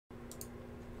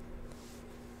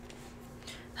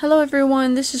Hello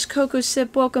everyone, this is Coco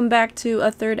Sip. Welcome back to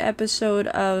a third episode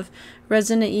of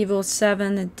Resident Evil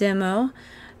 7 demo.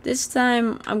 This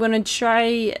time I'm going to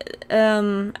try,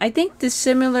 I think the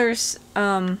similar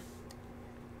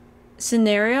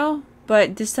scenario,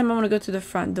 but this time I'm going to go to the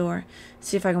front door,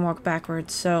 see if I can walk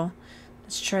backwards. So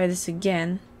let's try this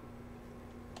again.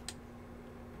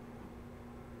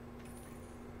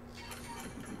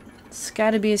 It's got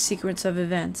to be a sequence of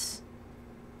events.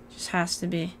 Just has to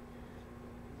be.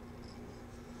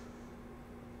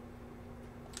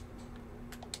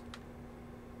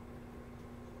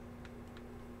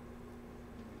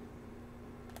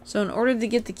 So in order to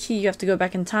get the key, you have to go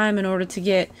back in time. In order to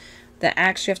get the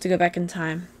axe, you have to go back in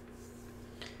time.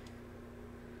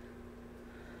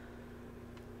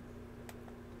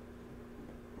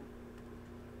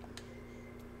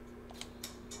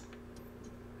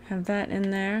 Have that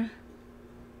in there.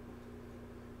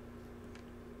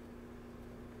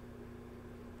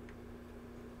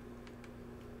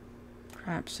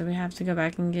 Crap, so we have to go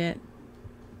back and get...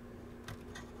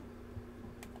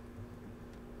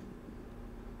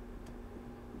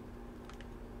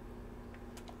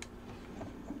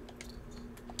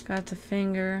 Got the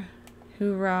finger.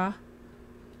 Hoorah.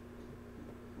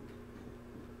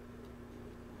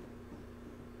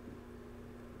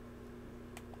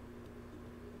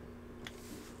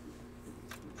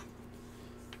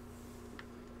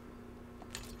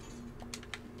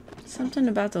 Something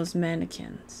about those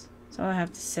mannequins. That's all I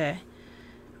have to say.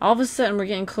 All of a sudden we're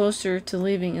getting closer to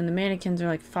leaving and the mannequins are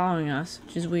like following us,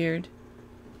 which is weird.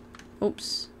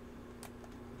 Oops.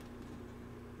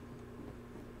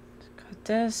 Got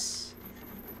this.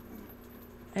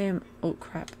 Oh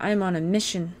crap. I am on a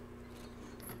mission.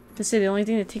 To say the only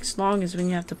thing that takes long is when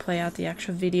you have to play out the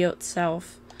actual video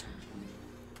itself.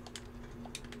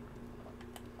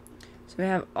 So we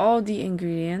have all the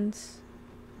ingredients.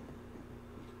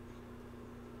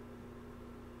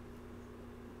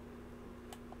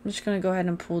 I'm just gonna go ahead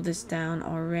and pull this down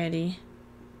already.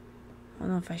 I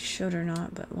don't know if I should or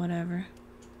not, but whatever.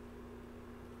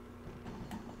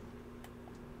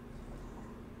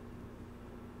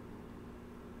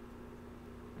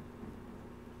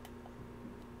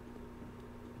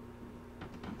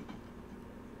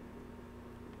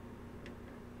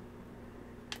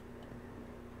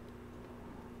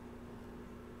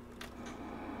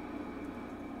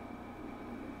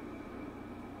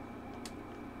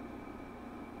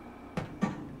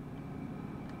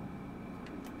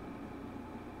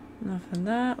 Enough of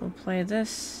that. We'll play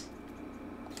this.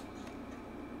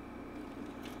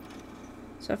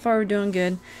 So far we're doing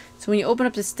good. So when you open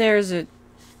up the stairs it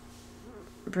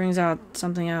brings out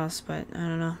something else, but I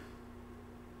don't know.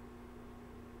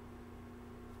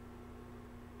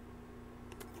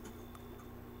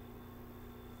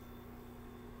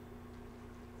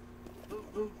 Did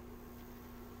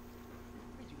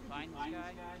you find this guy?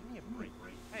 Give me a break.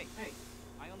 Hey,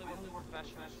 I only work with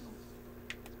professionals.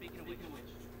 Speaking of which, make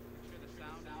sure the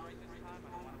sound is right this time. I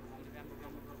don't want to repeat it after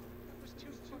it was 2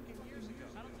 fucking years ago.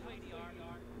 I don't play ADR.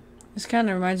 This kind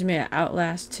of reminds me of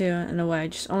Outlast too, in a way,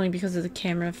 just only because of the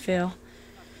camera feel.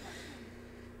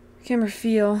 Camera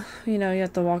feel, you know, you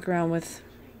have to walk around with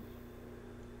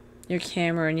your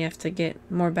camera and you have to get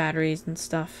more batteries and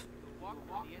stuff. Walk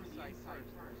the inside first,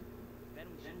 then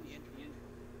we shoot the entry.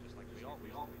 Just like we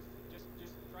always. Just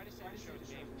try to set the show the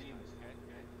game rules, okay?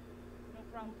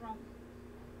 No problem.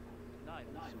 Tonight,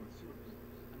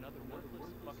 another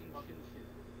worthless fucking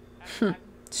shit.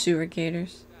 Sewer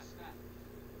gators.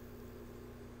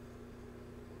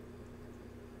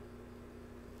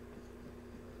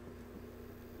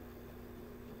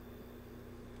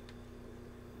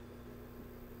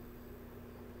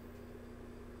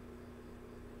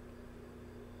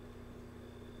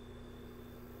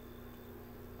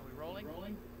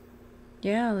 Rolling?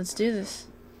 Yeah, let's do this.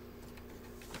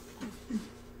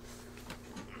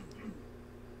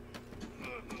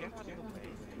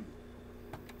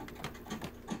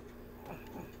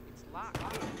 It's locked.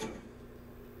 After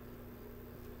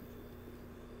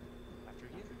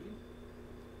you.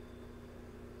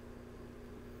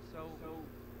 So,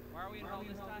 why are we in hell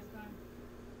this time?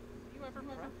 Do you ever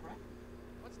prep?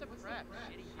 What's the prep?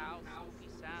 Shitty house, spooky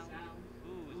sound,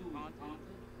 booze, haunted.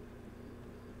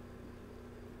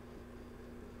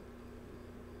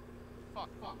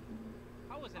 Fuck.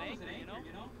 How was it angry, you know?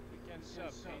 Weekend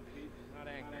sub, Pete. Not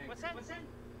angry. What's that? Nothing.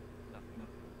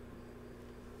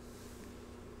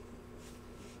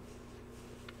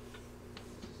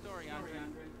 What's the story, Andre?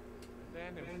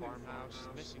 Abandoned farmhouse,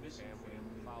 missing family,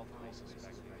 foul play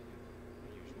suspected.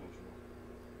 The usual.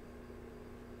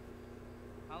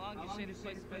 How long do you say this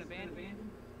place has been abandoned?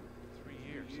 3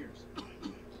 years.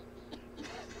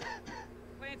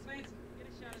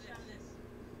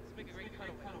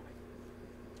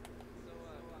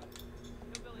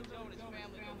 Hillbilly Joe and his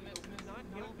family go missing. Not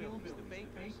hillbillies, the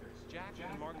bakers. Jack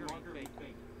and Marguerite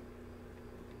Baker.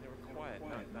 They were quiet,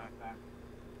 not that.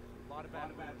 A lot of bad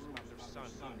rumors about their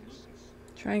son, Lucas.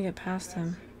 Try and get past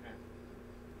him.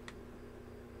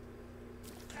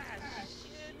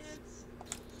 Shit.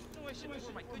 No, I shouldn't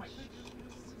wear my good shoes. Shit.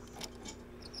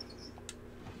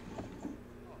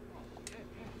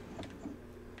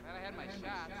 Glad I had my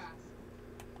shots.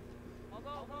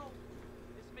 Although,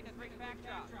 this would make a great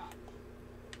backdrop.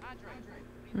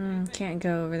 Andre. Can't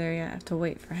go over there yet. I have to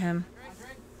wait for him.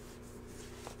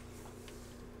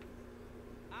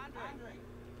 Andre.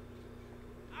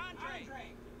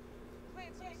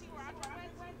 Can't see where Andre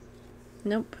went?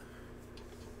 Nope.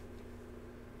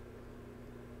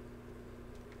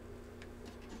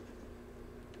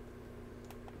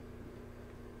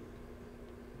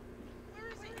 Where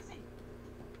is he?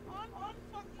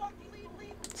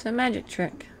 Unfucking It's a magic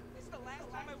trick. This is the last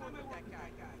time I work with that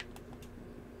guy.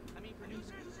 I mean,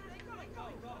 producers, they come and go.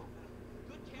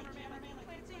 Good cameraman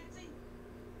like Clancy.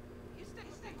 You stick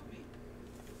with me.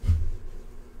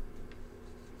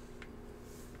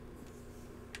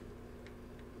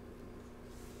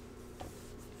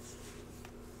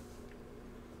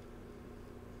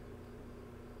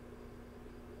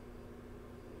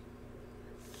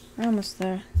 We're almost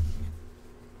there.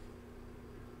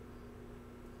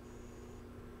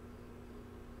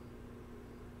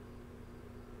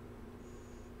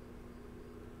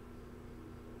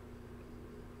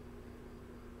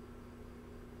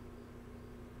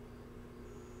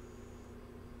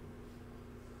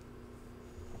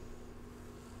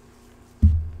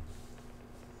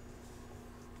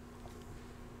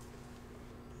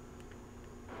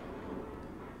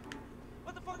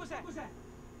 What the fuck was that?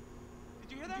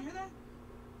 Did you hear that?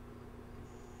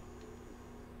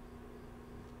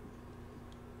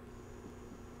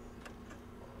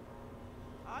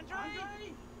 Andre?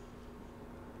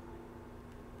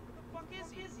 What the fuck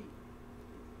is he?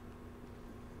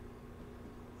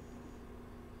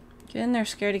 Get in there,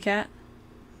 scaredy cat.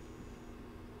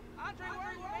 Andre, where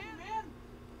are you, man?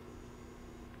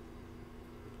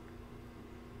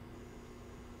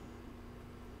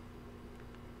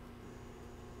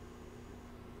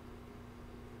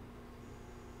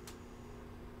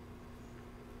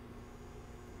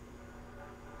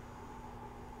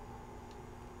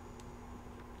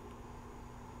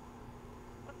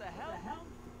 What the hell?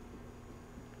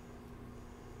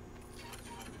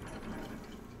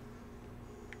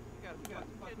 You gotta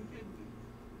be fucking kidding me.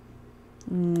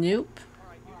 Nope.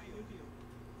 Alright, you deal.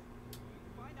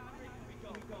 Find Andre, we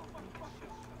go.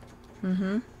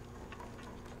 Mm-hmm.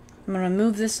 I'm gonna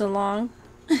move this along.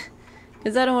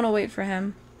 Because I don't want to wait for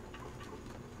him.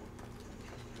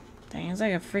 Dang, it's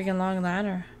like a freaking long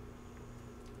ladder.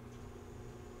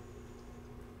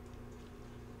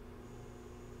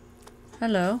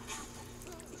 Hello.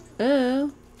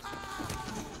 Oh.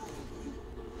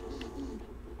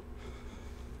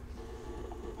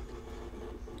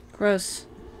 Gross.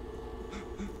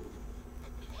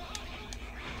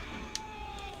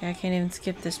 Yeah, I can't even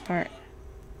skip this part.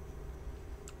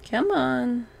 Come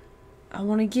on. I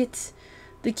want to get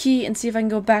the key and see if I can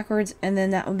go backwards, and then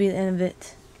that will be the end of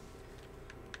it.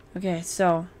 Okay,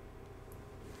 so.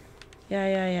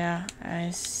 Yeah. I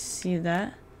see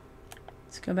that.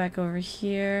 Let's go back over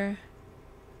here.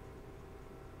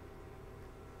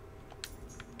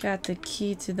 Got the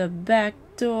key to the back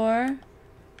door.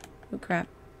 Oh, crap.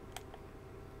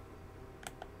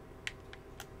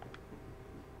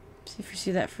 See if you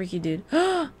see that freaky dude.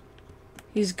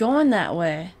 He's going that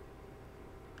way.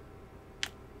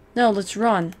 No, let's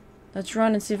run. Let's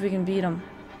run and see if we can beat him.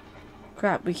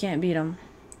 Crap, we can't beat him.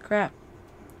 Crap.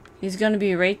 He's gonna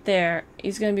be right there.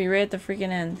 He's gonna be right at the freaking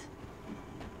end.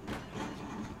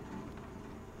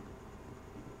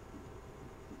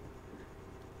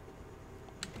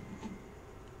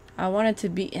 I wanted to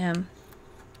beat him.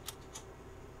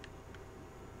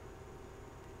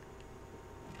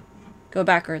 Go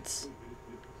backwards.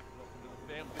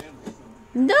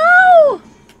 No!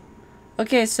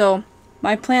 Okay, so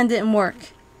my plan didn't work.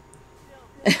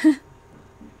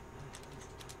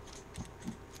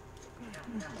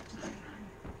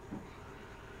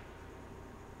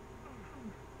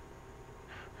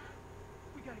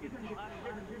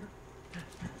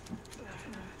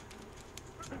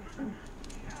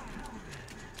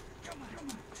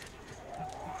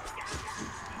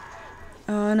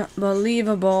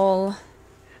 Unbelievable.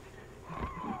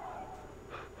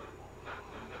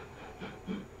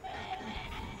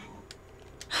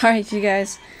 Alright, you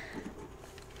guys.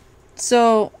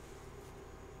 So,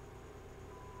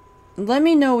 let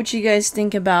me know what you guys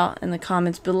think about in the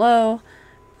comments below.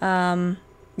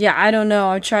 Yeah, I don't know.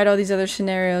 I've tried all these other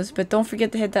scenarios, but don't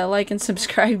forget to hit that like and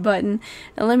subscribe button,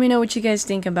 and let me know what you guys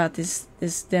think about this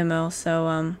demo. So,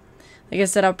 like I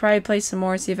said, I'll probably play some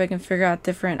more, see if I can figure out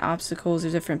different obstacles or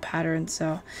different patterns.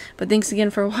 So, but thanks again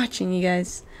for watching, you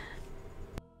guys.